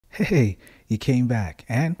Hey, you came back.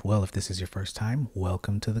 And, well, if this is your first time,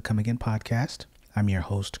 welcome to the Come Again podcast. I'm your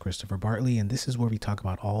host, Christopher Bartley, and this is where we talk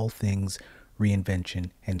about all things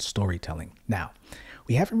reinvention and storytelling. Now,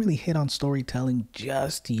 we haven't really hit on storytelling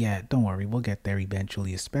just yet. Don't worry, we'll get there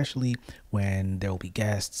eventually, especially when there will be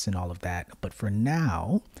guests and all of that. But for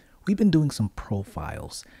now, we've been doing some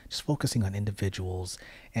profiles, just focusing on individuals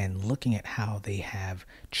and looking at how they have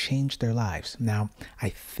changed their lives. Now, I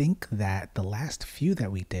think that the last few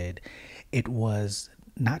that we did, it was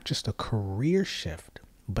not just a career shift,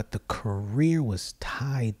 but the career was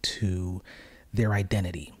tied to their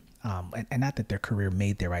identity. And not that their career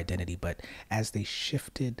made their identity, but as they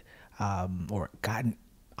shifted or gotten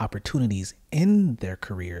opportunities in their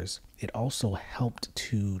careers, it also helped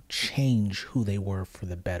to change who they were for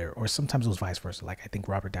the better. Or sometimes it was vice versa. Like I think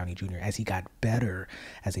Robert Downey Jr., as he got better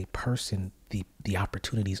as a person, the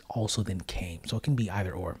opportunities also then came. So it can be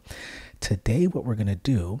either or. Today, what we're going to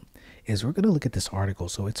do is we're going to look at this article.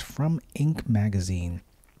 So it's from Inc. magazine.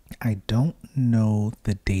 I don't know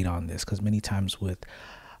the date on this because many times with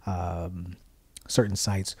certain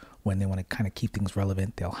sites, when they want to kind of keep things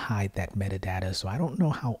relevant, they'll hide that metadata. So I don't know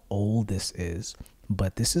how old this is,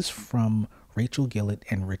 but this is from Rachel Gillett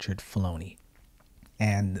and Richard Filoni.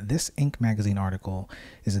 And this Inc. magazine article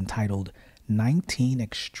is entitled 19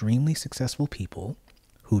 Extremely Successful People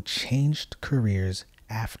Who Changed Careers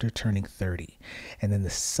After Turning 30. And then the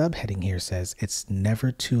subheading here says, it's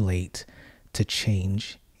never too late to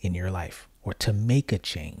change in your life or to make a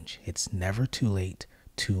change. It's never too late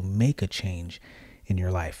to make a change in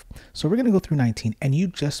your life. So we're going to go through 19 and you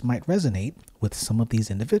just might resonate with some of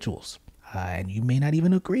these individuals. And you may not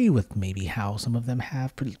even agree with maybe how some of them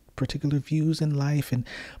have particular views in life.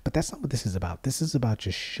 But that's not what this is about. This is about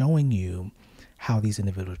just showing you how these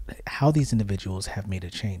individuals have made a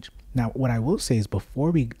change. Now, what I will say is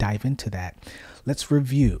before we dive into that, let's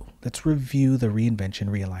review the reinvention,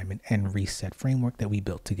 realignment, and reset framework that we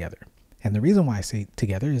built together. And the reason why I say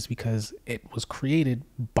together is because it was created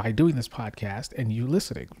by doing this podcast and you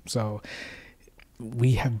listening. So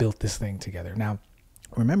we have built this thing together. Now,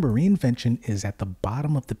 remember, reinvention is at the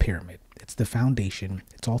bottom of the pyramid. It's the foundation.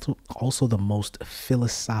 It's also the most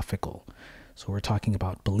philosophical. So we're talking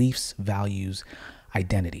about beliefs, values,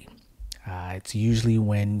 identity. It's usually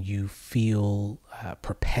when you feel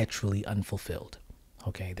perpetually unfulfilled.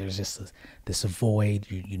 Okay, there's just this void.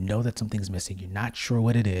 You know that something's missing. You're not sure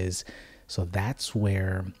what it is. So that's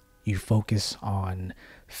where you focus on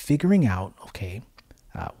figuring out, okay,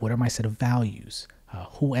 what are my set of values?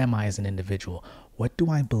 Who am I as an individual? What do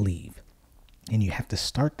I believe? And you have to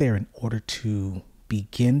start there in order to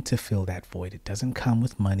begin to fill that void. It doesn't come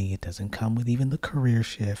with money. It doesn't come with even the career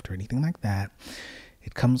shift or anything like that.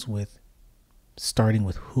 It comes with starting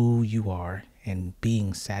with who you are and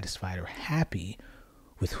being satisfied or happy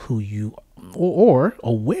with who you or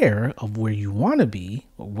aware of where you want to be,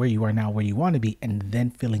 or where you are now, where you want to be, and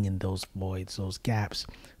then filling in those voids, those gaps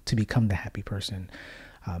to become the happy person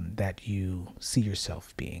that you see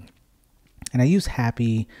yourself being. And I use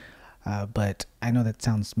happy, but I know that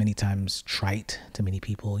sounds many times trite to many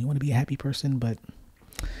people. You want to be a happy person, but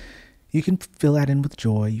you can fill that in with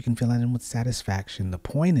joy. You can fill that in with satisfaction. The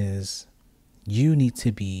point is you need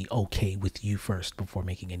to be okay with you first before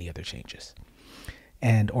making any other changes.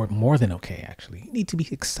 Or more than okay, actually. You need to be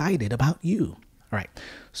excited about you. All right.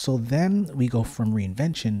 So then we go from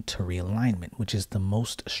reinvention to realignment, which is the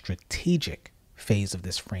most strategic phase of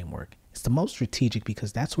this framework. It's the most strategic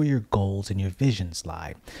because that's where your goals and your visions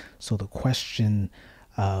lie. So the question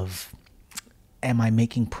of, am I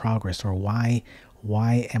making progress, or why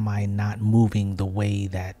am I not moving the way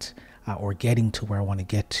that or getting to where I want to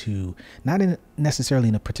get to, not necessarily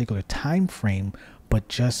in a particular time frame, but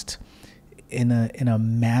just in a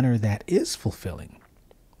manner that is fulfilling.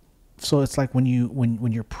 So it's like when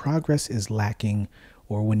your progress is lacking,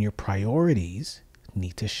 or when your priorities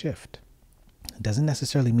need to shift. It doesn't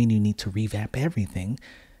necessarily mean you need to revamp everything.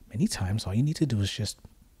 Many times all you need to do is just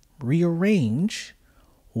rearrange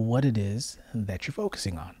what it is that you're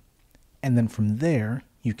focusing on. And then from there,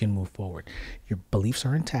 you can move forward. Your beliefs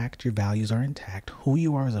are intact. Your values are intact. Who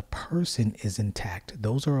you are as a person is intact.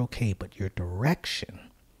 Those are okay, but your direction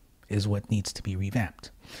is what needs to be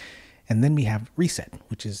revamped. And then we have reset,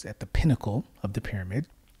 which is at the pinnacle of the pyramid.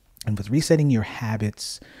 And with resetting your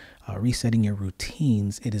habits, resetting your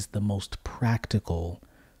routines, it is the most practical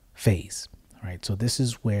phase, right? So this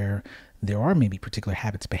is where there are maybe particular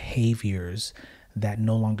habits, behaviors that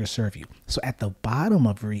no longer serve you. So at the bottom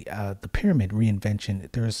of the pyramid, reinvention,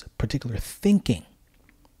 there's particular thinking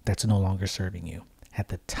that's no longer serving you. At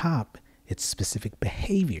the top It's specific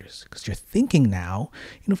behaviors, because you're thinking now,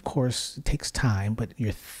 of course, it takes time, but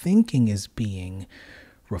your thinking is being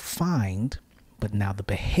refined, but now the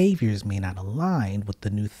behaviors may not align with the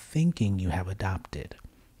new thinking you have adopted,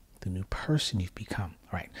 the new person you've become.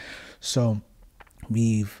 All right. So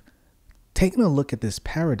we've taken a look at this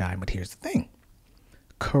paradigm, but here's the thing.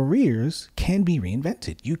 Careers can be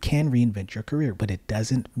reinvented. You can reinvent your career, but it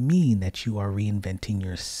doesn't mean that you are reinventing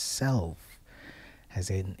yourself as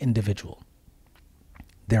an individual.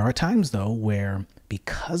 There are times, though, where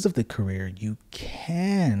because of the career, you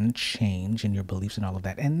can change in your beliefs and all of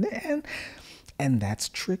that. And that's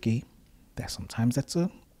tricky. Sometimes that's a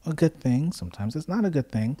good thing. Sometimes it's not a good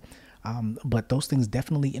thing. But those things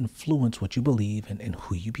definitely influence what you believe and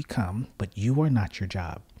who you become. But you are not your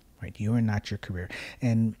job, right? You are not your career.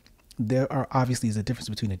 And there are obviously is a difference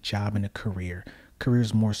between a job and a career. Career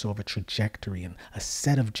is more so of a trajectory and a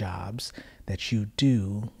set of jobs that you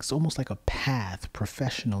do. It's almost like a path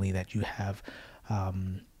professionally that you have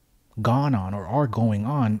gone on or are going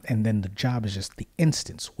on, and then the job is just the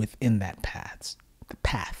instance within that path.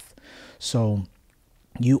 So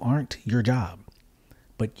you aren't your job,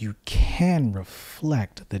 but you can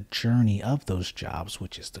reflect the journey of those jobs,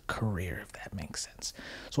 which is the career, if that makes sense.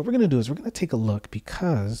 So what we're going to do is we're going to take a look,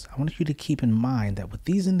 because I want you to keep in mind that with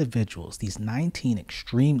these individuals, these 19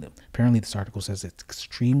 apparently this article says it's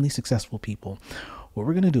extremely successful people. What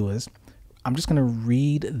we're going to do is I'm just going to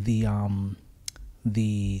read the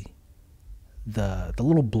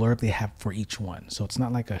little blurb they have for each one. So it's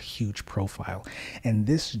not like a huge profile. And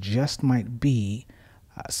this just might be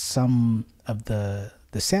some of the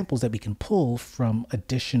samples that we can pull from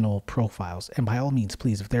additional profiles. And by all means,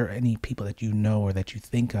 please, if there are any people that you know or that you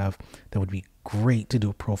think of that would be great to do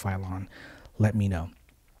a profile on, let me know.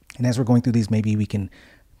 And as we're going through these, maybe we can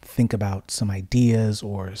think about some ideas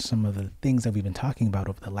or some of the things that we've been talking about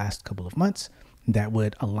over the last couple of months that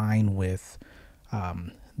would align with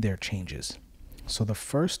their changes. So the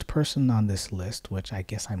first person on this list, which I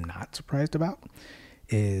guess I'm not surprised about,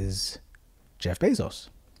 is Jeff Bezos.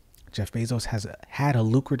 Jeff Bezos has had a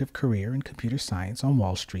lucrative career in computer science on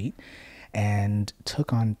Wall Street and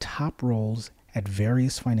took on top roles at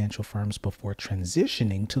various financial firms before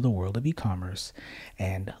transitioning to the world of e-commerce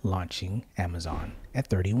and launching Amazon at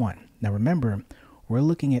 31. Now remember, we're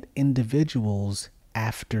looking at individuals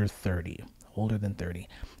after 30, older than 30.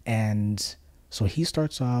 And so he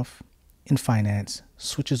starts off in finance,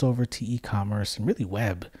 switches over to e-commerce and really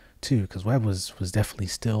web too, because web was definitely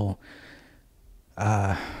still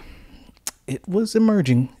it was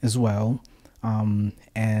emerging as well.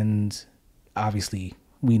 And obviously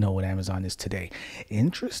we know what Amazon is today.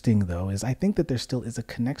 Interesting though, is I think that there still is a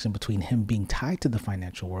connection between him being tied to the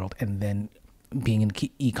financial world and then being in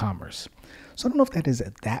e-commerce. So I don't know if that is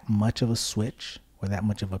that much of a switch or that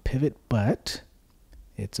much of a pivot, but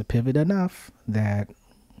it's a pivot enough that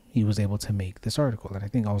he was able to make this article. And I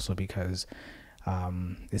think also because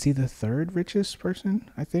is he the third richest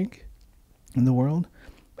person, I think, in the world?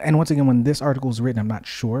 And once again, when this article was written, I'm not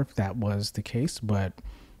sure if that was the case, but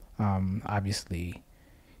obviously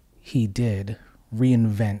he did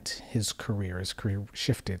reinvent his career. His career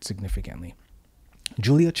shifted significantly.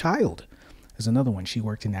 Julia Child is another one. She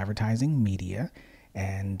worked in advertising, media,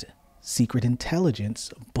 and secret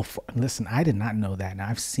intelligence before. Listen, I did not know that. Now,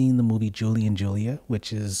 I've seen the movie Julie and Julia,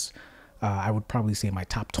 which is, I would probably say my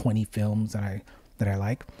top 20 films that I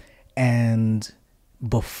like. And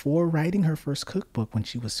before writing her first cookbook when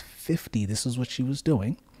she was 50, this is what she was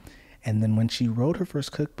doing. And then when she wrote her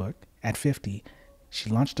first cookbook at 50, she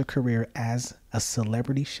launched a career as a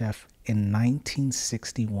celebrity chef in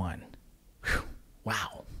 1961. Whew.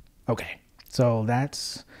 Wow. Okay. So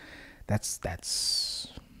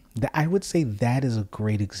I would say that is a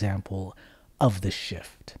great example of the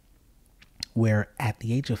shift, where at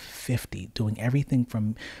the age of 50, doing everything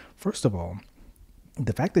from, first of all,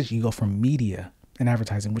 the fact that you go from media and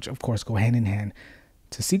advertising, which of course go hand in hand,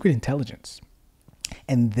 to secret intelligence,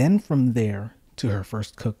 and then from there to her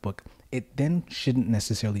first cookbook, it then shouldn't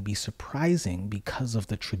necessarily be surprising because of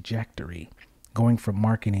the trajectory going from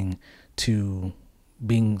marketing to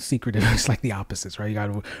being secretive. It's like the opposites, right? You got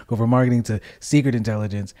to go from marketing to secret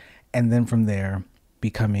intelligence, and then from there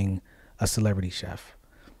becoming a celebrity chef.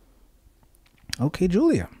 Okay,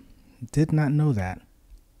 Julia, did not know that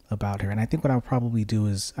about her. And I think what I'll probably do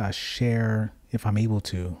is share, if I'm able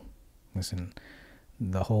to, listen,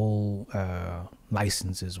 the whole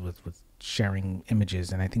licenses with sharing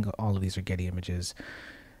images. And I think all of these are Getty images.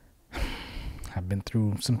 I've been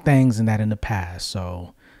through some things in the past,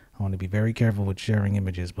 so I want to be very careful with sharing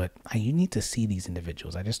images, but you need to see these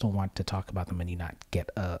individuals. I just don't want to talk about them and you not get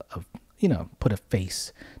put a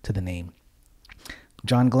face to the name.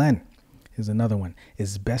 John Glenn is another one,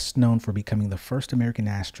 is best known for becoming the first American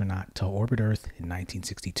astronaut to orbit Earth in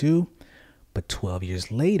 1962. But 12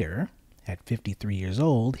 years later, at 53 years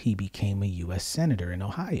old, he became a U.S. Senator in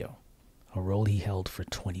Ohio, a role he held for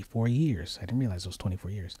 24 years. I didn't realize it was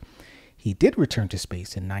 24 years. He did return to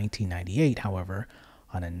space in 1998, however,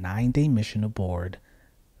 on a 9-day mission aboard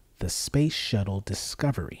the Space Shuttle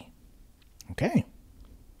Discovery. Okay.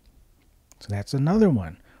 So that's another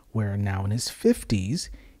one where now in his 50s,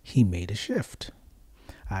 he made a shift.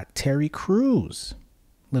 Terry Crews,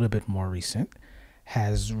 a little bit more recent,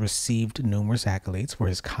 has received numerous accolades for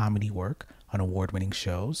his comedy work on award-winning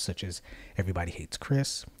shows such as Everybody Hates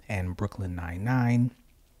Chris and Brooklyn Nine-Nine.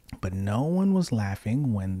 But no one was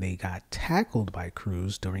laughing when they got tackled by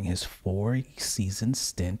Crews during his 4-season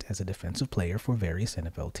stint as a defensive player for various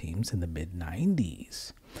NFL teams in the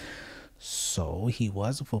mid-90s. So he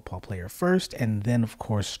was a football player first, and then, of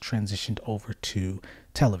course, transitioned over to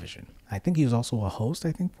television. I think he was also a host,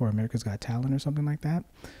 for America's Got Talent or something like that.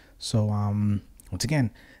 So, once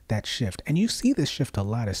again, that shift. And you see this shift a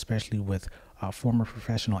lot, especially with former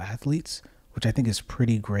professional athletes, which I think is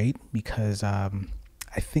pretty great because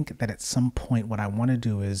I think that at some point what I want to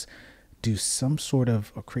do is do some sort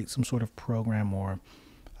of, or create some sort of program or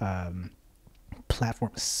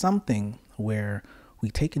platform, something where we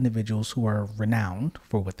take individuals who are renowned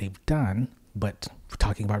for what they've done, but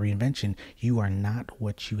talking about reinvention, you are not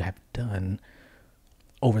what you have done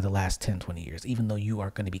over the last 10, 20 years, even though you are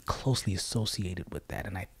going to be closely associated with that.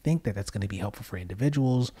 And I think that that's going to be helpful for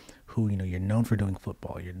individuals who, you're known for doing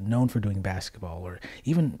football, you're known for doing basketball, or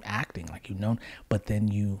even acting, but then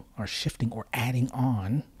you are shifting or adding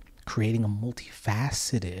on, creating a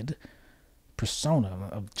multifaceted persona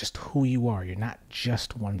of just who you are. You're not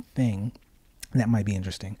just one thing. That might be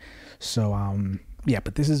interesting. So,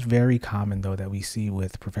 but this is very common, though, that we see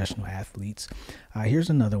with professional athletes. Here's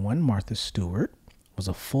another one. Martha Stewart was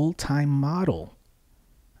a full-time model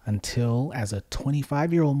until, as a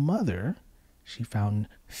 25-year-old mother, she found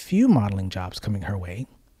few modeling jobs coming her way.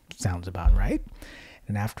 Sounds about right.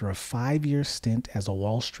 And after a 5-year stint as a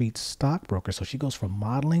Wall Street stockbroker, so she goes from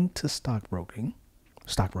modeling to stockbrokering.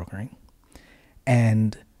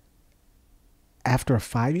 And after a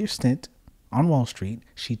 5-year stint on Wall Street,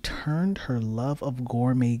 she turned her love of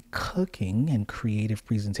gourmet cooking and creative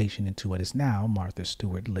presentation into what is now Martha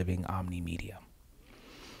Stewart Living Omni Media.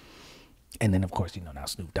 And then, of course, now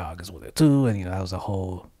Snoop Dogg is with it too, and that was a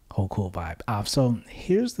whole cool vibe. So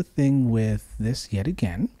here's the thing with this yet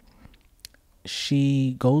again.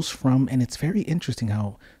 She goes from, and it's very interesting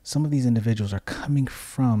how some of these individuals are coming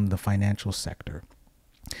from the financial sector.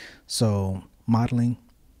 So modeling,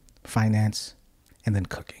 finance, and then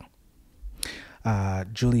cooking.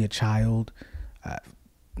 Julia Child,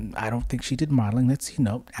 I don't think she did modeling. Let's see,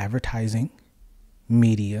 no, advertising,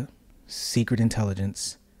 media, secret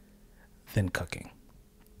intelligence, then cooking.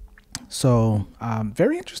 So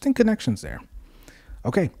very interesting connections there.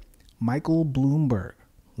 Okay, Michael Bloomberg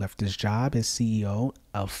left his job as CEO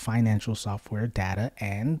of financial software, data,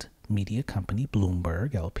 and media company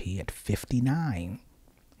Bloomberg LP at 59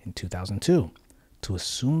 in 2002 to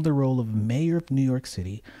assume the role of mayor of New York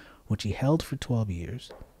City, which he held for 12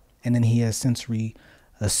 years. And then he has since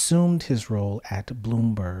assumed his role at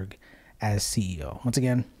Bloomberg as CEO. Once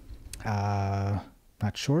again,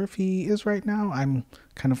 not sure if he is right now. I'm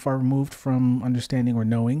kind of far removed from understanding or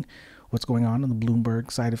knowing what's going on the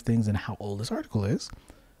Bloomberg side of things and how old this article is.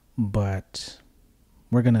 But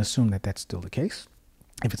we're going to assume that that's still the case.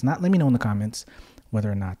 If it's not, let me know in the comments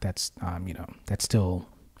whether or not that's, that's still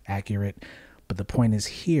accurate. But the point is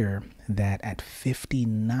here that at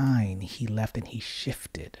 59, he left and he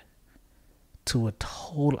shifted to a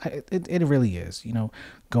total, it really is,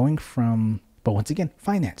 going from, but once again,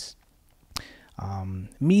 finance,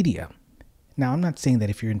 media. Now, I'm not saying that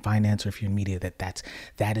if you're in finance or if you're in media,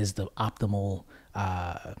 that is the optimal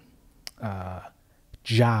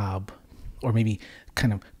job or maybe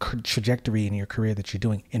kind of trajectory in your career that you're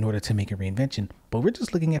doing in order to make a reinvention. But we're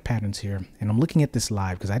just looking at patterns here, and I'm looking at this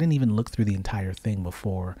live because I didn't even look through the entire thing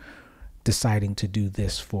before deciding to do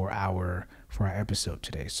this for our episode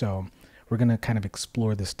today. So we're going to kind of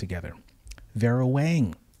explore this together. Vera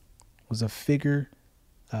Wang was a figure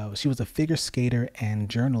skater and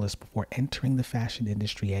journalist before entering the fashion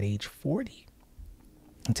industry at age 40.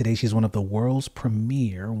 And today she's one of the world's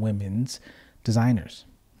premier women's designers.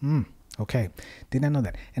 Okay, did not know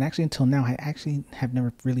that. And actually until now, I actually have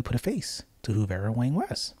never really put a face to who Vera Wang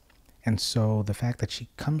was. And so the fact that she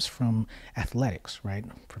comes from athletics, right?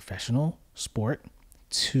 Professional sport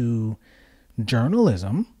to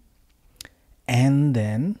journalism and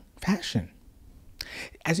then fashion.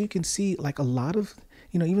 As you can see, like a lot of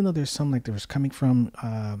even though there's some like there's coming from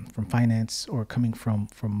finance or coming from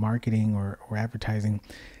marketing or advertising,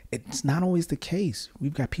 it's not always the case.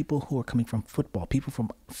 We've got people who are coming from football, people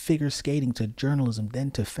from figure skating to journalism,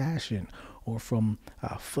 then to fashion, or from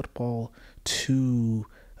football to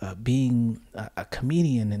being a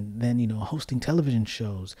comedian, and then hosting television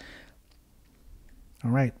shows.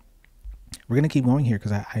 All right, we're gonna keep going here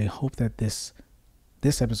because I hope that this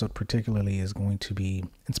episode particularly is going to be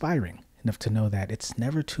inspiring enough to know that it's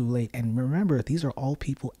never too late. And remember, these are all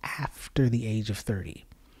people after the age of 30,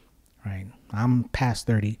 right? I'm past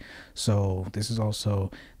 30, so this is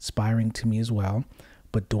also inspiring to me as well.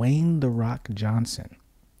 But Dwayne "The Rock" Johnson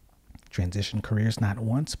transitioned careers not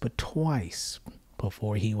once, but twice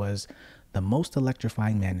before he was the most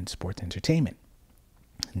electrifying man in sports entertainment.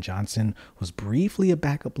 And Johnson was briefly a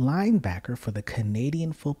backup linebacker for the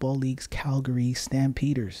Canadian Football League's Calgary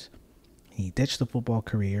Stampeders. He ditched the football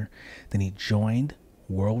career, then he joined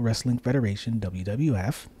World Wrestling Federation,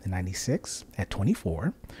 WWF, in 96 at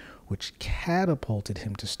 24, which catapulted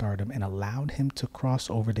him to stardom and allowed him to cross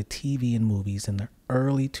over to TV and movies in the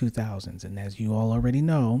early 2000s. And as you all already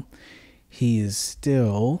know, he is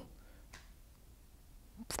still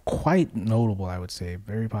quite notable, I would say,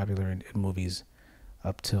 very popular in movies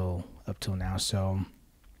up till now. So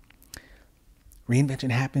reinvention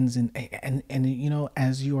happens, and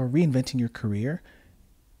as you are reinventing your career,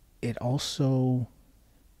 it also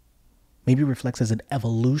maybe reflects as an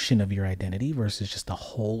evolution of your identity versus just a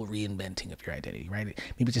whole reinventing of your identity, right?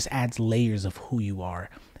 Maybe it just adds layers of who you are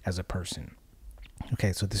as a person.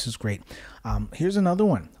 Okay, so this is great. Here's another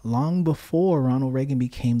one. Long before Ronald Reagan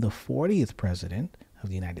became the 40th president of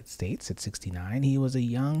the United States at 69, he was a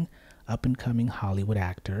young, up-and-coming Hollywood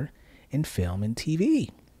actor in film and TV.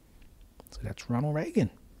 So that's Ronald Reagan,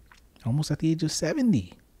 almost at the age of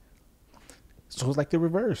 70. So it's like the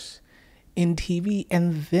reverse in TV,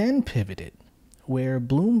 and then pivoted where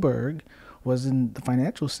Bloomberg was in the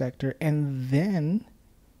financial sector, and then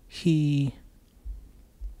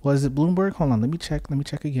was it Bloomberg? Hold on, let me check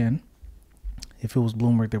again if it was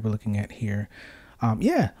Bloomberg that we're looking at here.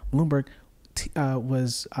 Yeah, Bloomberg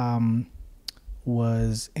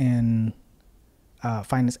was in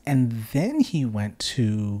finance, and then he went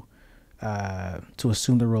to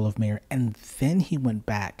assume the role of mayor, and then he went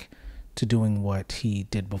back to doing what he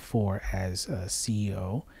did before as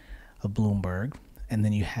CEO of Bloomberg. And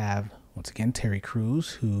then you have, once again, Terry Crews,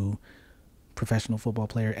 who professional football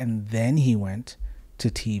player, and then he went to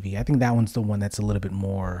TV. I think that one's the one that's a little bit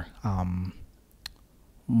more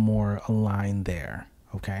aligned there.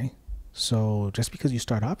 Okay, so just because you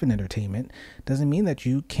start off in entertainment doesn't mean that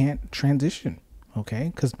you can't transition.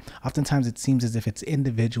 Okay, because oftentimes it seems as if it's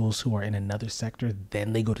individuals who are in another sector,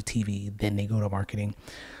 then they go to TV, then they go to marketing.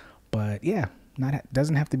 But yeah,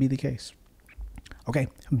 doesn't have to be the case. Okay,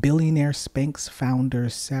 billionaire Spanx founder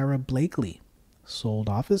Sarah Blakely sold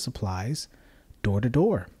office supplies door to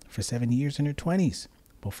door for 7 years in her 20s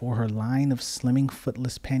before her line of slimming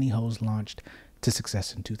footless pantyhose launched to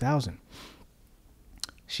success in 2000.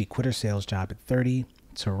 She quit her sales job at 30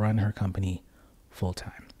 to run her company full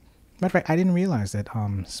time. Matter of fact, I didn't realize that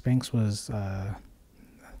Spanx was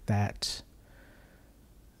that,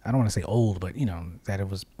 I don't want to say old, but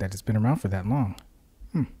that it's been around for that long.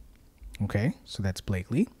 Okay, so that's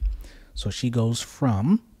Blakely. So she goes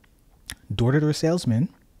from door-to-door salesman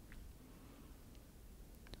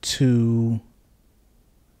to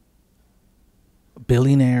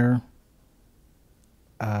billionaire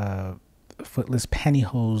footless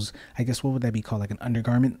pantyhose. I guess what would that be called? Like an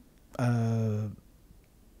undergarment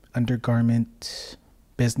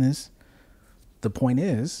business. The point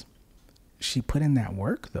is, she put in that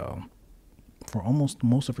work though for almost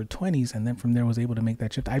most of her 20s, and then from there was able to make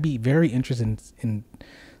that shift. I'd be very interested in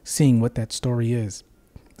seeing what that story is,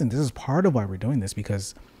 and this is part of why we're doing this,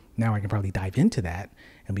 because now I can probably dive into that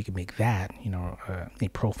and we can make that a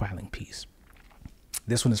profiling piece.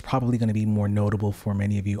 This one is probably going to be more notable for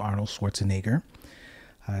many of you. Arnold Schwarzenegger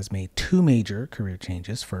has made two major career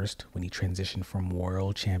changes. First, when he transitioned from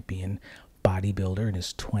world champion bodybuilder in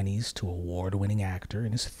his 20s to award-winning actor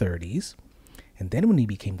in his 30s. And then when he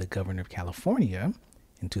became the governor of California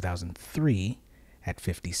in 2003 at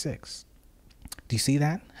 56. Do you see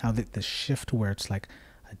that? How the shift where it's like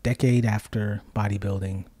a decade after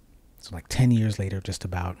bodybuilding, so like 10 years later, just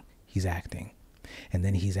about, he's acting. And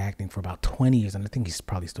then he's acting for about 20 years, and I think he's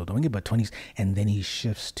probably still doing it, but 20 years, and then he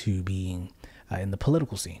shifts to being in the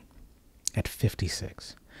political scene at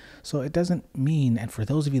 56. So it doesn't mean, and for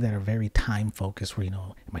those of you that are very time focused, where in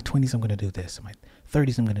my 20s I'm going to do this, in my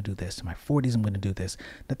 30s I'm going to do this, in my 40s I'm going to do this,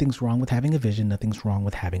 nothing's wrong with having a vision, nothing's wrong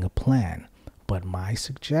with having a plan. But my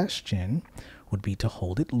suggestion would be to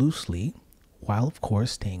hold it loosely while, of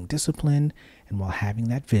course, staying disciplined and while having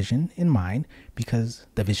that vision in mind, because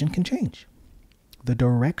the vision can change. The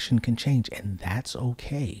direction can change, and that's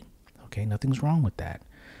okay. Okay, nothing's wrong with that.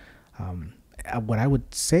 What I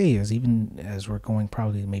would say is, even as we're going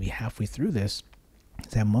probably maybe halfway through this,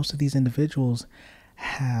 is that most of these individuals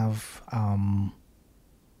have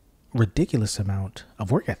ridiculous amount of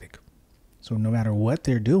work ethic. So no matter what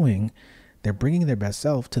they're doing, they're bringing their best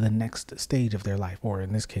self to the next stage of their life, or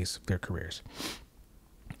in this case, their careers,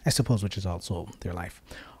 I suppose, which is also their life.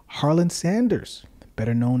 Harlan Sanders,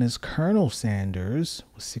 better known as Colonel Sanders,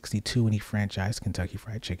 was 62 when he franchised Kentucky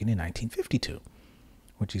Fried Chicken in 1952,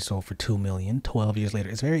 which he sold for $2 million 12 years later.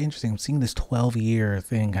 It's very interesting. I'm seeing this 12-year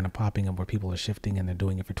thing kind of popping up where people are shifting and they're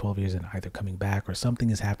doing it for 12 years and either coming back or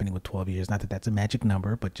something is happening with 12 years. Not that that's a magic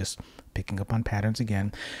number, but just picking up on patterns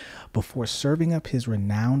again. Before serving up his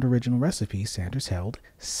renowned original recipe, Sanders held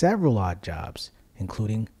several odd jobs,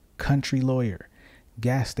 including country lawyer,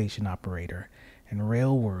 gas station operator, and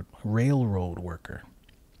railroad worker.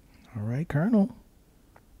 All right, Colonel.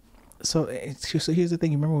 So here's the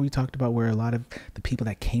thing. You remember we talked about where a lot of the people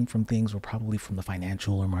that came from things were probably from the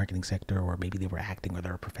financial or marketing sector, or maybe they were acting or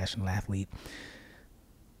they're a professional athlete.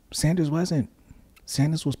 Sanders wasn't.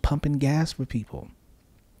 Sanders was pumping gas for people.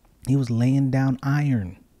 He was laying down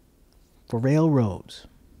iron for railroads.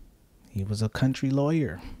 He was a country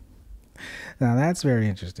lawyer. Now that's very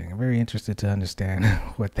interesting. I'm very interested to understand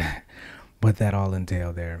what that all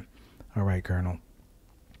entailed there. All right, Colonel.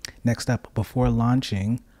 Next up, before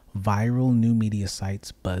launching viral new media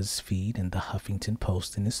sites BuzzFeed and the Huffington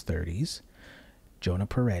Post in his 30s, Jonah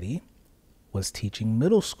Peretti was teaching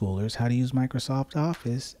middle schoolers how to use Microsoft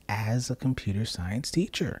Office as a computer science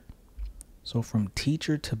teacher. So from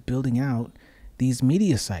teacher to building out these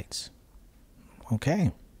media sites.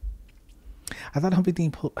 Okay. I thought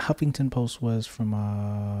Huffington Post was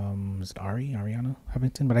from, is it Ariana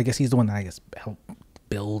Huffington? But I guess he's the one that helped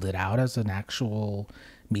build it out as an actual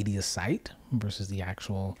media site versus the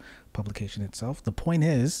actual publication itself. The point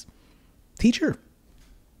is, teacher,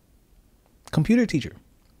 computer teacher.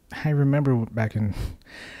 I remember back in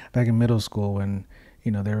middle school when,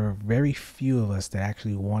 there were very few of us that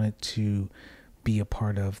actually wanted to be a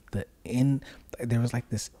part of there was like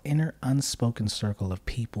this inner unspoken circle of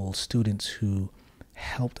people, students who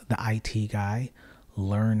helped the IT guy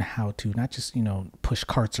learn how to not just, push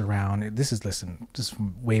carts around. This is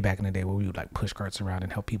from way back in the day where we would like push carts around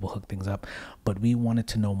and help people hook things up. But we wanted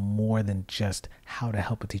to know more than just how to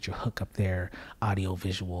help a teacher hook up their audio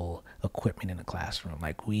visual equipment in a classroom.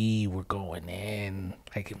 Like we were going in,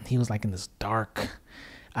 like he was like in this dark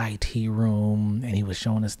IT room and he was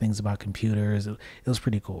showing us things about computers. It was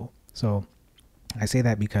pretty cool. So I say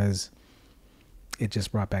that because it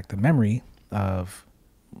just brought back the memory of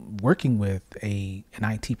working with an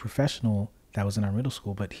IT professional that was in our middle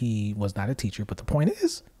school, but he was not a teacher. But the point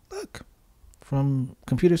is, look, from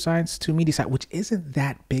computer science to media science, which isn't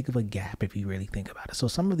that big of a gap if you really think about it. So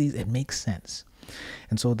some of these, it makes sense.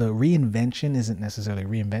 And so the reinvention isn't necessarily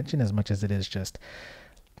reinvention as much as it is just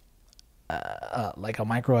like a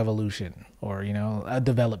microevolution or, a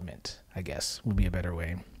development, I guess would be a better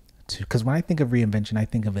way to, because when I think of reinvention, I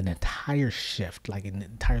think of an entire shift, like an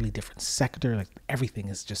entirely different sector, like everything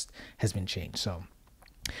has been changed. So,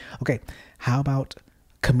 okay. How about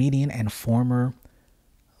comedian and former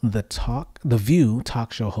The View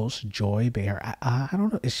talk show host, Joy Behar? I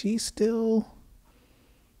don't know. Is she still?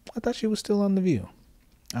 I thought she was still on The View.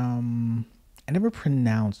 I never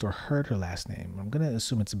pronounced or heard her last name. I'm going to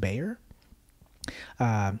assume it's Bayer.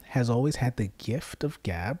 Has always had the gift of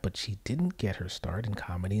gab, but she didn't get her start in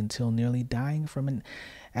comedy until nearly dying from an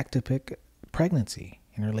ectopic pregnancy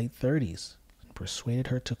in her late 30s. Persuaded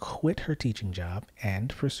her to quit her teaching job and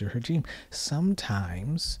pursue her dream.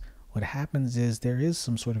 Sometimes what happens is there is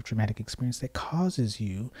some sort of traumatic experience that causes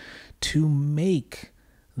you to make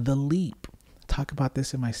the leap. Talk about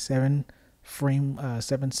this in my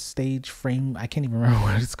 7-stage frame. I can't even remember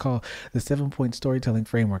what it's called. The 7-point storytelling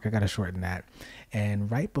framework. I got to shorten that. And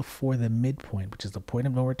right before the midpoint, which is the point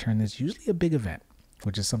of no return, there's usually a big event,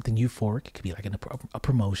 which is something euphoric. It could be like a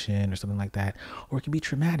promotion or something like that. Or it can be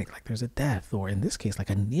traumatic, like there's a death, or in this case, like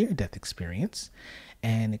a near-death experience.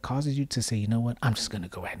 And it causes you to say, you know what, I'm just going to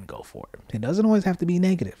go ahead and go for it. It doesn't always have to be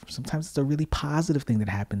negative. Sometimes it's a really positive thing that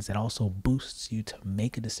happens that also boosts you to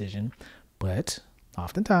make a decision. But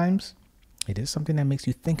oftentimes, it is something that makes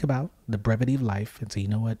you think about the brevity of life and say, you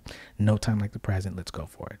know what, no time like the present, let's go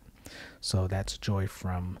for it. So that's Joy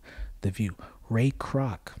from The View. Ray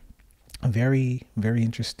Kroc, a very, very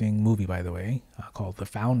interesting movie, by the way, called The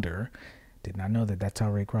Founder. Did not know that that's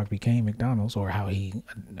how Ray Kroc became McDonald's, or how he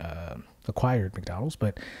acquired McDonald's.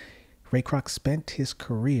 But Ray Kroc spent his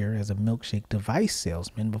career as a milkshake device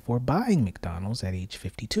salesman before buying McDonald's at age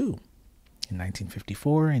 52 in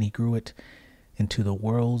 1954, and he grew it into the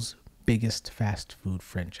world's biggest fast food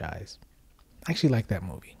franchise. I actually like that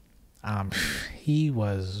movie. He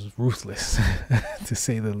was ruthless, to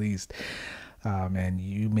say the least. And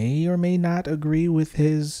you may or may not agree with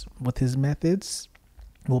his methods.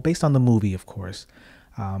 Well, based on the movie, of course.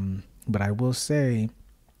 But I will say,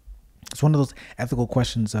 it's one of those ethical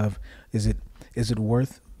questions of, is it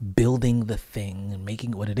worth building the thing and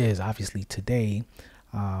making it what it is? Obviously, today,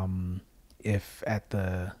 if at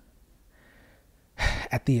the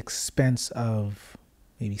expense of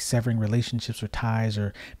maybe severing relationships or ties,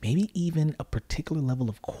 or maybe even a particular level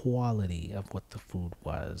of quality of what the food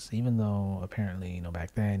was, even though apparently,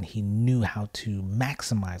 back then he knew how to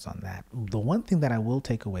maximize on that. The one thing that I will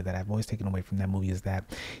take away, that I've always taken away from that movie, is that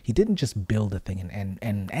he didn't just build a thing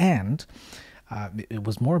and it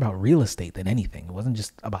was more about real estate than anything. It wasn't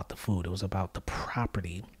just about the food. It was about the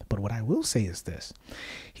property. But what I will say is this: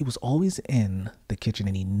 he was always in the kitchen,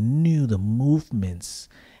 and he knew the movements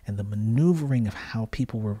and the maneuvering of how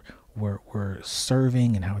people were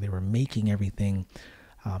serving and how they were making everything.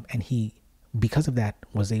 And he, because of that,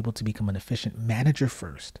 was able to become an efficient manager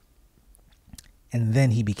first. And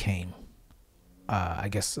then he became, I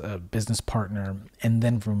guess, a business partner. And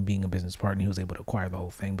then from being a business partner, he was able to acquire the whole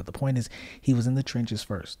thing. But the point is, he was in the trenches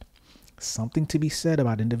first. Something to be said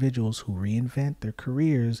about individuals who reinvent their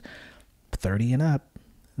careers 30 and up.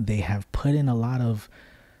 They have put in a lot of,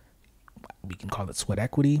 we can call it sweat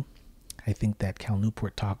equity. I think that Cal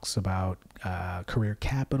Newport talks about career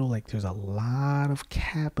capital. Like, there's a lot of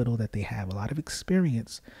capital that they have, a lot of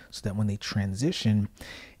experience, so that when they transition,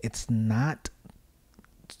 it's not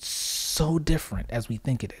so different as we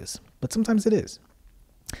think it is. But sometimes it is.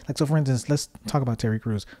 Like, so for instance, let's talk about Terry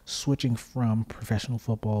Crews switching from professional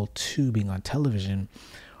football to being on television.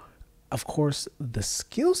 Of course, the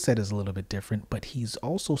skill set is a little bit different, but he's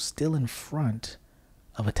also still in front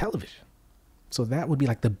of a television. So that would be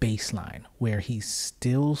like the baseline, where he's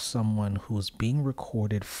still someone who's being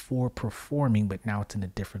recorded for performing, but now it's in a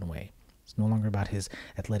different way. It's no longer about his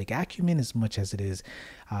athletic acumen as much as it is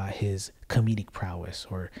his comedic prowess,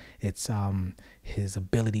 or it's his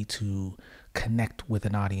ability to connect with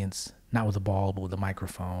an audience, not with a ball, but with a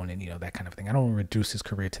microphone, and that kind of thing. I don't want to reduce his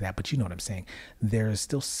career to that, but you know what I'm saying. There is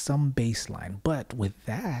still some baseline, but with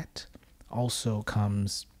that also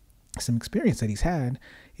comes some experience that he's had,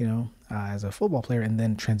 as a football player, and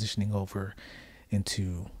then transitioning over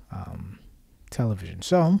into television.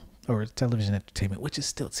 Or television entertainment, which is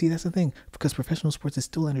still, see, that's the thing, because professional sports is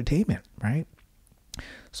still entertainment, right?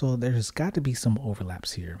 So there's got to be some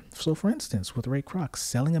overlaps here. So for instance, with Ray Kroc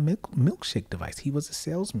selling a milkshake device, he was a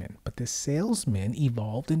salesman, but this salesman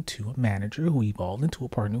evolved into a manager, who evolved into a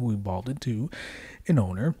partner, who evolved into an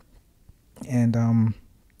owner. And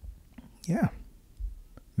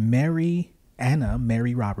Anna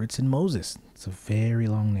Mary Robertson Moses. It's a very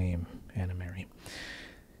long name, Anna Mary.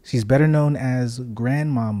 She's better known as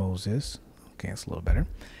Grandma Moses. Okay, it's a little better.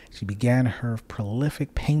 She began her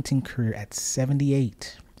prolific painting career at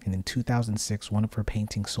 78. And in 2006, one of her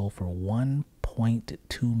paintings sold for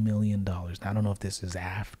 $1.2 million. Now, I don't know if this is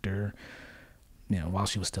after, while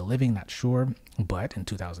she was still living, not sure. But in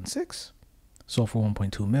 2006, sold for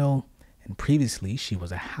 1.2 mil. And previously, she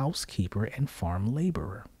was a housekeeper and farm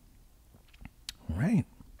laborer. Right.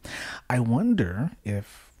 I wonder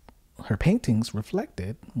if her paintings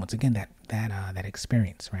reflected, once again, that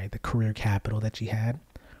experience, right? The career capital that she had.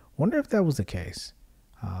 Wonder if that was the case.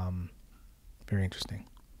 Very interesting.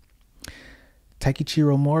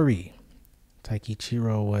 Taikichiro Mori.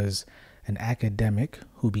 Taikichiro was an academic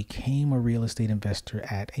who became a real estate investor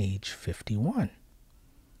at age 51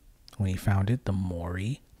 when he founded the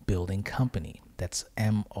Mori Building Company. That's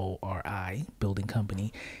MORI, Building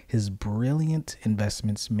Company. His brilliant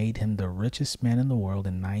investments made him the richest man in the world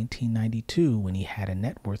in 1992, when he had a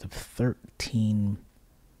net worth of $13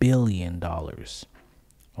 billion.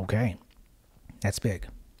 Okay, that's big.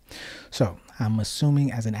 So I'm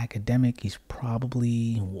assuming as an academic, he's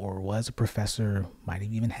probably, or was a professor, might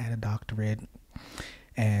have even had a doctorate,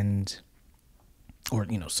 or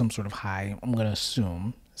some sort of high, I'm going to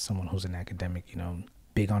assume someone who's an academic,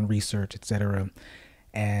 big on research, etc.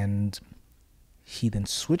 And he then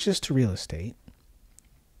switches to real estate,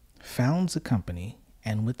 founds a company,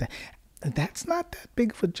 and with that's not that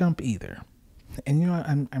big of a jump either.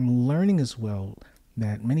 And I'm learning as well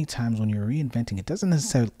that many times when you're reinventing, it doesn't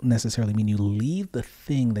necessarily mean you leave the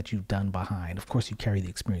thing that you've done behind. Of course, you carry the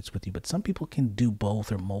experience with you, but some people can do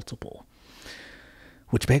both or multiple.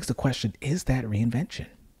 Which begs the question, is that reinvention?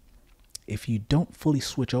 If you don't fully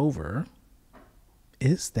switch over,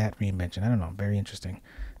 is that reinvention? I don't know. Very interesting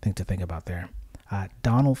thing to think about there.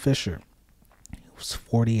 Donald Fisher was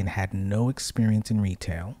 40 and had no experience in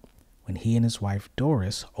retail when he and his wife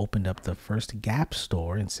Doris opened up the first Gap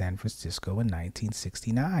store in San Francisco in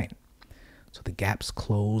 1969. So the Gap's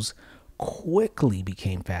clothes quickly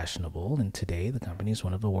became fashionable, and today the company is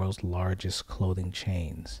one of the world's largest clothing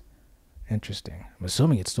chains. Interesting. I'm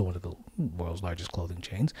assuming it's still one of the world's largest clothing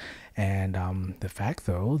chains. And the fact,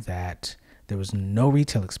 though, that there was no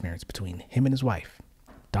retail experience between him and his wife,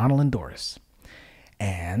 Donald and Doris,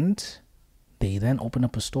 and they then opened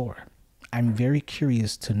up a store. I'm very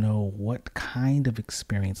curious to know what kind of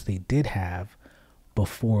experience they did have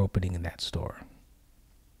before opening in that store.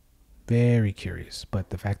 Very curious. But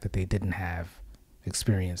the fact that they didn't have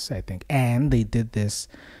experience, I think, and they did this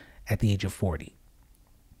at the age of 40.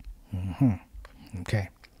 Okay.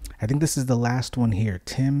 I think this is the last one here.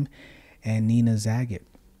 Tim and Nina Zagat,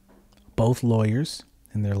 both lawyers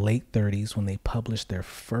in their late 30s when they published their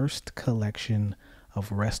first collection of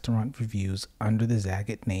restaurant reviews under the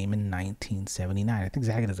Zagat name in 1979. I think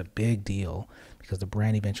Zagat is a big deal because the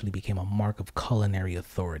brand eventually became a mark of culinary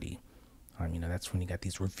authority. That's when you got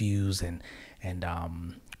these reviews and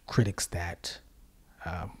critics that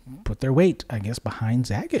put their weight, I guess, behind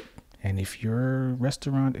Zagat. And if your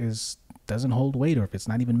restaurant doesn't hold weight, or if it's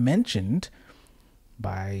not even mentioned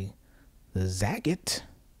by the Zagat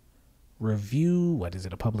review, what is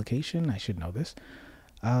it, a publication? I should know this.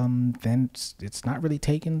 Then it's not really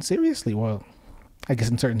taken seriously. Well, I guess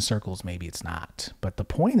in certain circles, maybe it's not. But the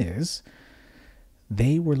point is,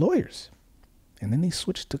 they were lawyers. And then they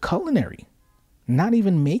switched to culinary. Not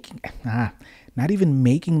even making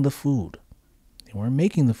the food. They weren't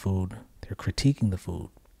making the food. They're critiquing the food.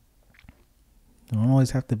 You don't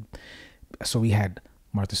always have to. So we had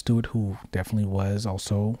Martha Stewart, who definitely was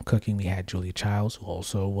also cooking. We had Julia Childs, who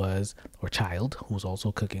also was, or Child, who was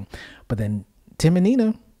also cooking. But then Tim and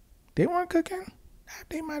Nina, they weren't cooking.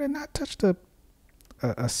 They might have not touched a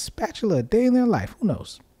spatula a day in their life. Who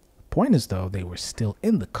knows? Point is, though, they were still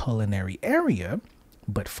in the culinary area,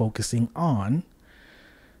 but focusing on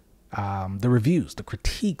the reviews, the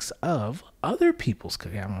critiques of other people's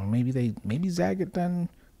cooking. I don't know. Maybe Zagat done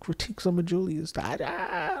critique some of Julia's. I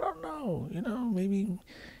don't know. Maybe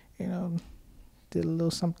did a little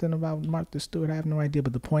something about Martha Stewart. I have no idea.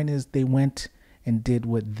 But the point is, they went and did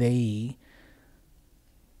what they.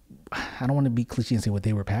 I don't want to be cliche and say what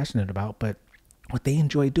they were passionate about, but what they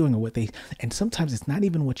enjoy doing, and sometimes it's not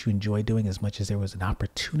even what you enjoy doing as much as there was an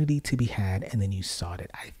opportunity to be had and then you sought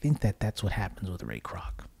it. I think that's what happens with Ray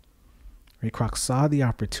Kroc. Ray Kroc saw the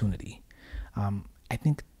opportunity. I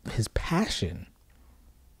think his passion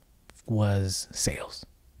was sales.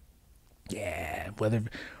 Yeah, whether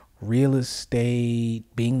real estate,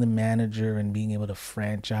 being the manager and being able to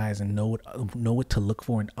franchise and know what to look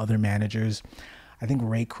for in other managers. I think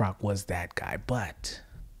Ray Kroc was that guy, but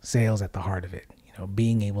sales at the heart of it.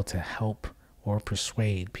 Being able to help or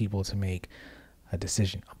persuade people to make a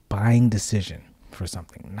decision, a buying decision for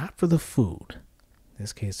something, not for the food. In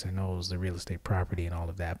this case, I know it was the real estate property and all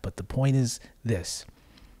of that, but the point is this.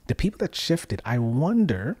 The people that shifted, I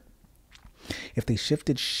wonder if they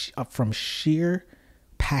shifted up from sheer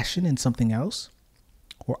passion in something else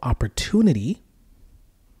or opportunity,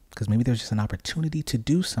 because maybe there's just an opportunity to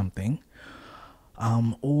do something,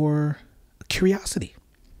 or curiosity.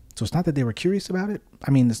 So it's not that they were curious about it.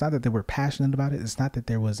 It's not that they were passionate about it. It's not that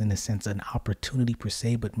there was, in a sense, an opportunity per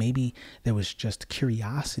se, but maybe there was just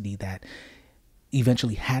curiosity that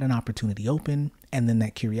eventually had an opportunity open, and then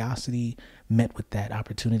that curiosity met with that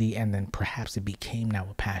opportunity, and then perhaps it became now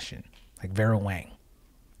a passion. Like Vera Wang.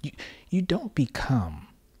 You don't become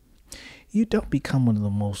one of the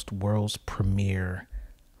most world's premier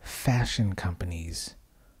fashion companies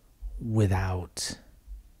without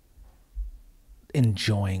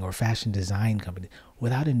enjoying, or fashion design company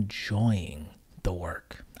without enjoying the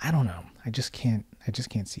work. I don't know. I just can't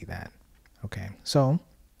see that. Okay. So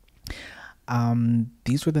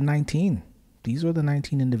these were the 19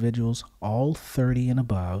 individuals, all 30 and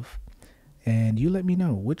above, and you let me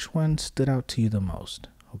know which one stood out to you the most.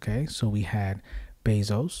 Okay. So we had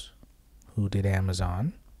Bezos, who did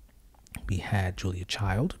Amazon. We had Julia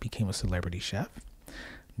Child, who became a celebrity chef.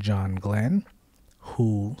 John Glenn,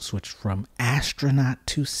 who switched from astronaut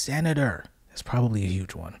to senator. That's probably a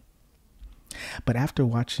huge one. But after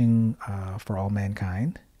watching For All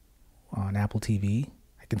Mankind on Apple TV,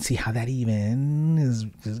 I can see how that even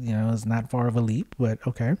is not far of a leap, but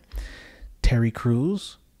okay. Terry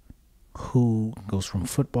Crews, who goes from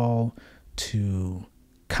football to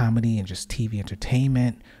comedy and just TV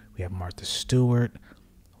entertainment. We have Martha Stewart,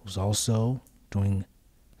 who's also doing,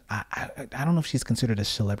 I don't know if she's considered a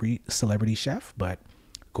celebrity chef, but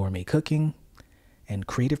gourmet cooking and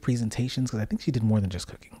creative presentations, because I think she did more than just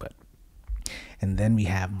cooking. And then we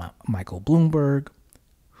have Michael Bloomberg,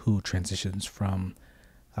 who transitions from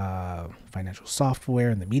financial software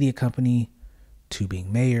and the media company to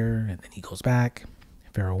being mayor, and then he goes back.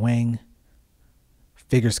 Vera Wang,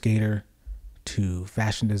 figure skater to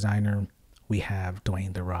fashion designer. We have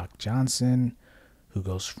Dwayne "The Rock" Johnson, who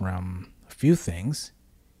goes from a few things.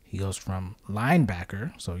 He goes from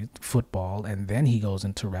linebacker, so football, and then he goes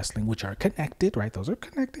into wrestling, which are connected, right? Those are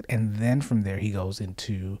connected. And then from there, he goes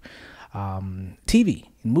into TV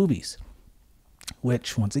and movies,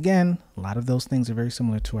 which, once again, a lot of those things are very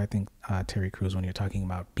similar to, I think, Terry Crews, when you're talking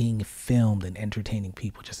about being filmed and entertaining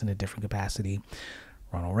people just in a different capacity.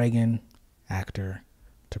 Ronald Reagan, actor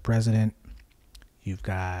to president. You've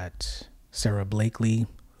got Sarah Blakely,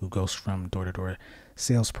 who goes from door-to-door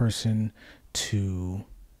salesperson to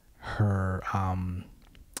her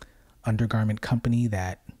undergarment company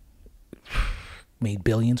that made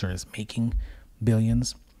billions, or is making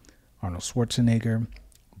billions. Arnold Schwarzenegger,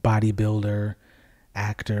 bodybuilder,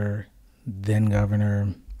 actor, then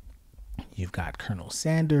governor. You've got Colonel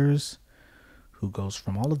Sanders, who goes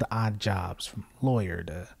from all of the odd jobs, from lawyer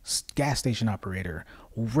to gas station operator,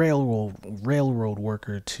 railroad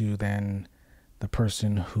worker, to then the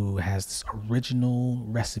person who has this original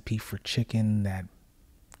recipe for chicken that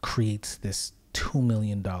creates this $2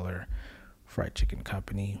 million fried chicken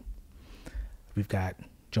company. We've got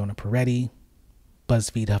Jonah Peretti,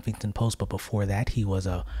 BuzzFeed, Huffington Post, but before that, he was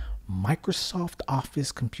a Microsoft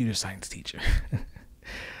Office computer science teacher.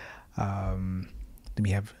 Then we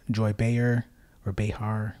have Joy Behar,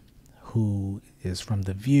 who is from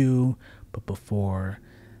The View, but before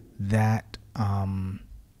that,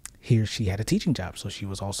 she had a teaching job, so she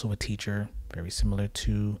was also a teacher, very similar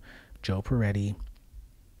to Joe Peretti.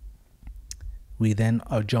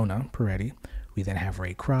 Jonah Peretti. We then have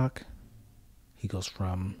Ray Kroc. He goes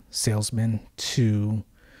from salesman to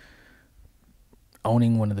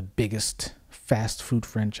owning one of the biggest fast food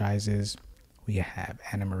franchises. We have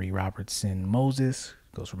Anna Marie Robertson Moses,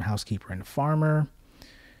 goes from housekeeper and farmer,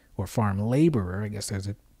 or farm laborer. I guess there's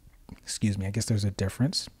a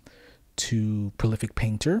difference, to prolific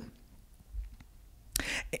painter.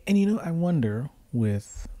 And I wonder, I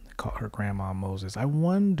call her Grandma Moses, I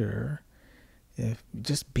wonder if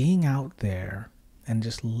just being out there and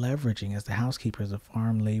just leveraging as the housekeeper, as a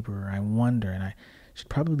farm laborer, I wonder, and I should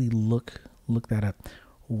probably look that up,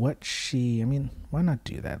 why not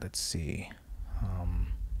do that? Let's see. I'm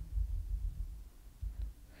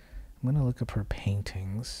going to look up her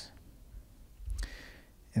paintings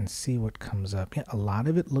and see what comes up. Yeah, a lot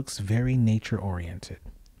of it looks very nature oriented.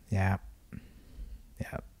 Yeah.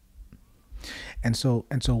 And so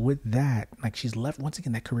with that, like, she's left, once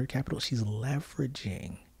again, that career capital, she's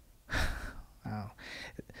leveraging. Wow.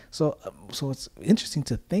 So it's interesting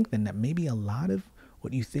to think then that maybe a lot of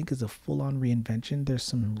what you think is a full-on reinvention, there's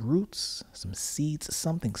some roots, some seeds,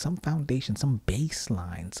 something, some foundation, some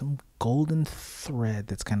baseline, some golden thread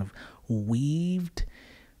that's kind of weaved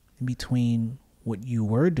in between what you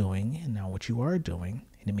were doing and now what you are doing.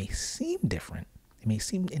 And it may seem different. It may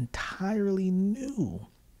seem entirely new,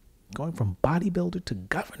 going from bodybuilder to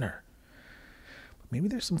governor. But maybe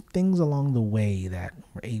there's some things along the way that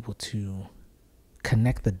we're able to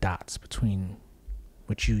connect the dots between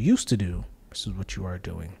what you used to do versus what you are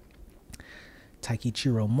doing.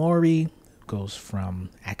 Taikichiro Mori goes from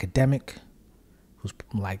academic, who's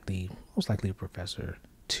most likely a professor,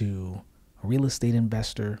 to a real estate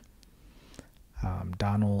investor.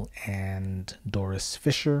 Donald and Doris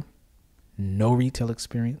Fisher, no retail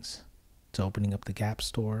experience, to opening up the Gap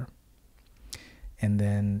store. And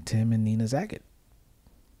then Tim and Nina Zagat,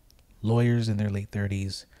 lawyers in their late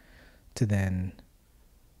 30s, to then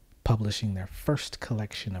publishing their first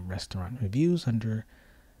collection of restaurant reviews under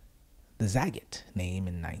the Zagat name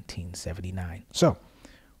in 1979. So,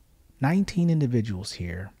 19 individuals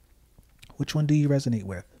here. Which one do you resonate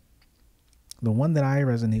with? The one that I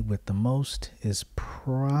resonate with the most is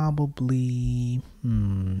probably,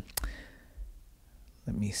 let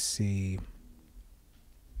me see.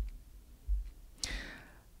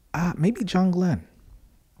 Maybe John Glenn.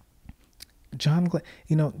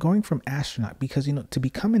 Going from astronaut, because, to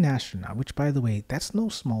become an astronaut, which, by the way, that's no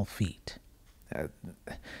small feat.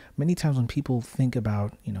 Many times when people think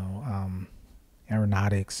about,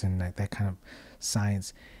 aeronautics and that kind of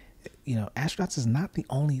science, astronauts is not the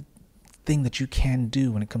only thing that you can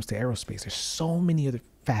do when it comes to aerospace. There's so many other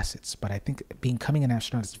facets, but I think becoming an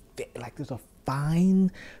astronaut is like there's a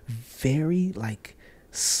fine, very like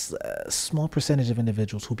small percentage of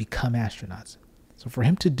individuals who become astronauts. So for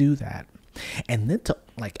him to do that, and then to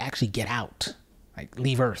like actually get out, like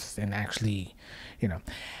leave Earth and actually,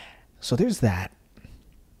 so there's that.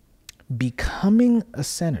 Becoming a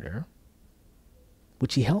senator,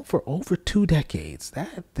 which he held for over 2 decades,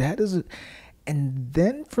 that is, and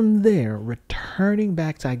then from there returning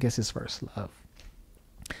back to, I guess, his first love.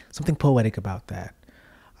 Something poetic about that.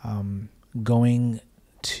 Going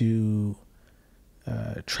to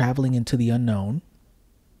traveling into the unknown,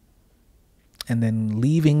 and then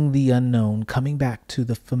leaving the unknown, coming back to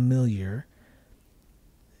the familiar,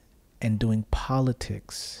 and doing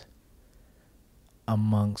politics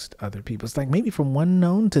amongst other people. It's like maybe from one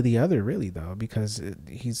known to the other, really, though, because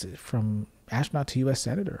he's from astronaut to U.S.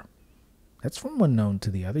 senator. That's from one known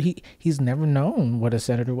to the other. He's never known what a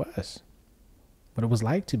senator was, what it was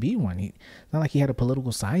like to be one. It's not like he had a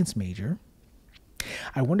political science major.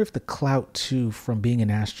 I wonder if the clout, too, from being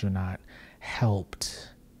an astronaut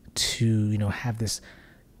helped to, have this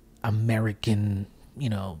American,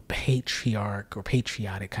 patriarch or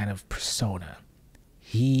patriotic kind of persona.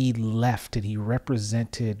 He left and he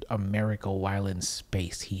represented America while in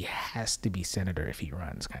space. He has to be senator if he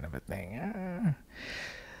runs, kind of a thing.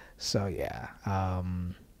 So, yeah,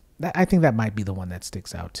 I think that might be the one that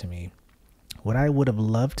sticks out to me. What I would have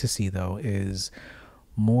loved to see, though, is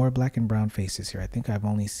more black and brown faces here. I think I've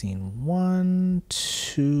only seen 1,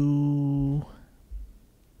 2.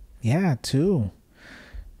 Yeah, two.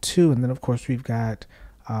 And then, of course, we've got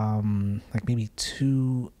like maybe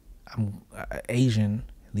 2 Asian,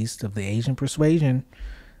 at least of the Asian persuasion,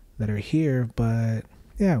 that are here. But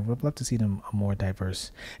yeah, we'd love to see them more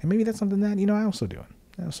diverse. And maybe that's something that, I also do.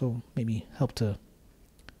 I also maybe help to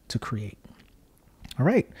create. All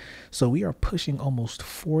right. So we are pushing almost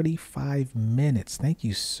 45 minutes. Thank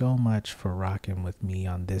you so much for rocking with me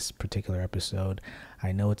on this particular episode.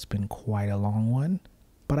 I know it's been quite a long one,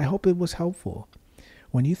 but I hope it was helpful.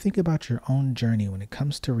 When you think about your own journey when it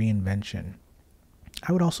comes to reinvention,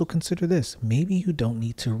 I would also consider this. Maybe you don't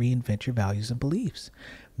need to reinvent your values and beliefs.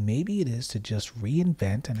 Maybe it is to just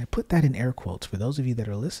reinvent, and I put that in air quotes for those of you that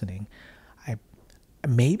are listening.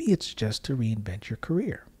 Maybe it's just to reinvent your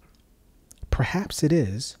career. Perhaps it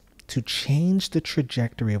is to change the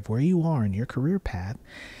trajectory of where you are in your career path,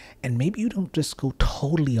 and maybe you don't just go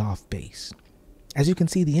totally off base. As you can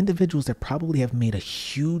see, the individuals that probably have made a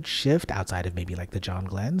huge shift outside of maybe like the John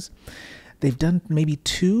Glenn's, they've done maybe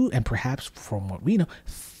 2 and perhaps, from what we know,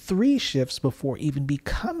 3 shifts before even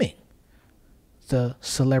becoming the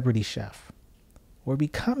celebrity chef or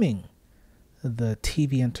becoming the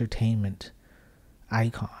TV entertainment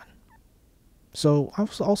icon. So I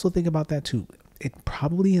also think about that too. It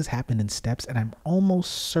probably has happened in steps, and I'm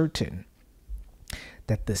almost certain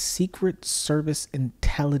that the Secret Service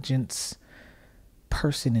intelligence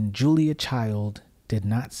person in Julia Child did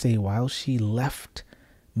not say while she left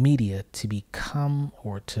media to become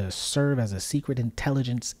or to serve as a secret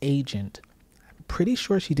intelligence agent, I'm pretty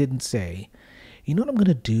sure she didn't say, you know what I'm going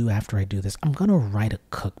to do after I do this? I'm going to write a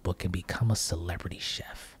cookbook and become a celebrity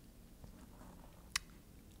chef.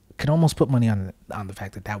 Can almost put money on the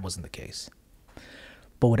fact that that wasn't the case.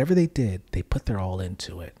 But whatever they did, they put their all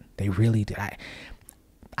into it. They really did.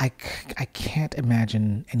 I can't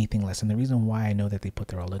imagine anything less. And the reason why I know that they put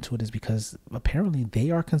their all into it is because apparently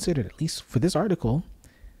they are considered, at least for this article,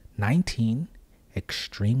 19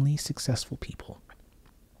 extremely successful people.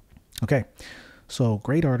 Okay, so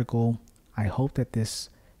great article. I hope that this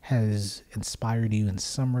has inspired you in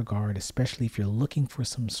some regard, especially if you're looking for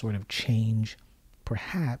some sort of change.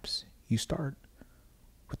 Perhaps you start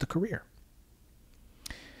with the career.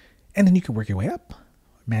 And then you can work your way up,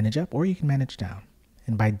 manage up, or you can manage down.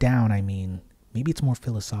 And by down, I mean maybe it's more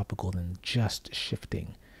philosophical than just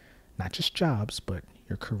shifting, not just jobs, but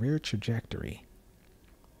your career trajectory.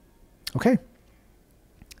 Okay.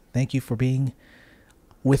 Thank you for being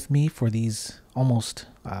with me for these almost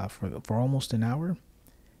for almost an hour,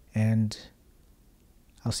 and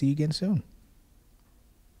I'll see you again soon.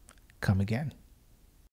 Come again.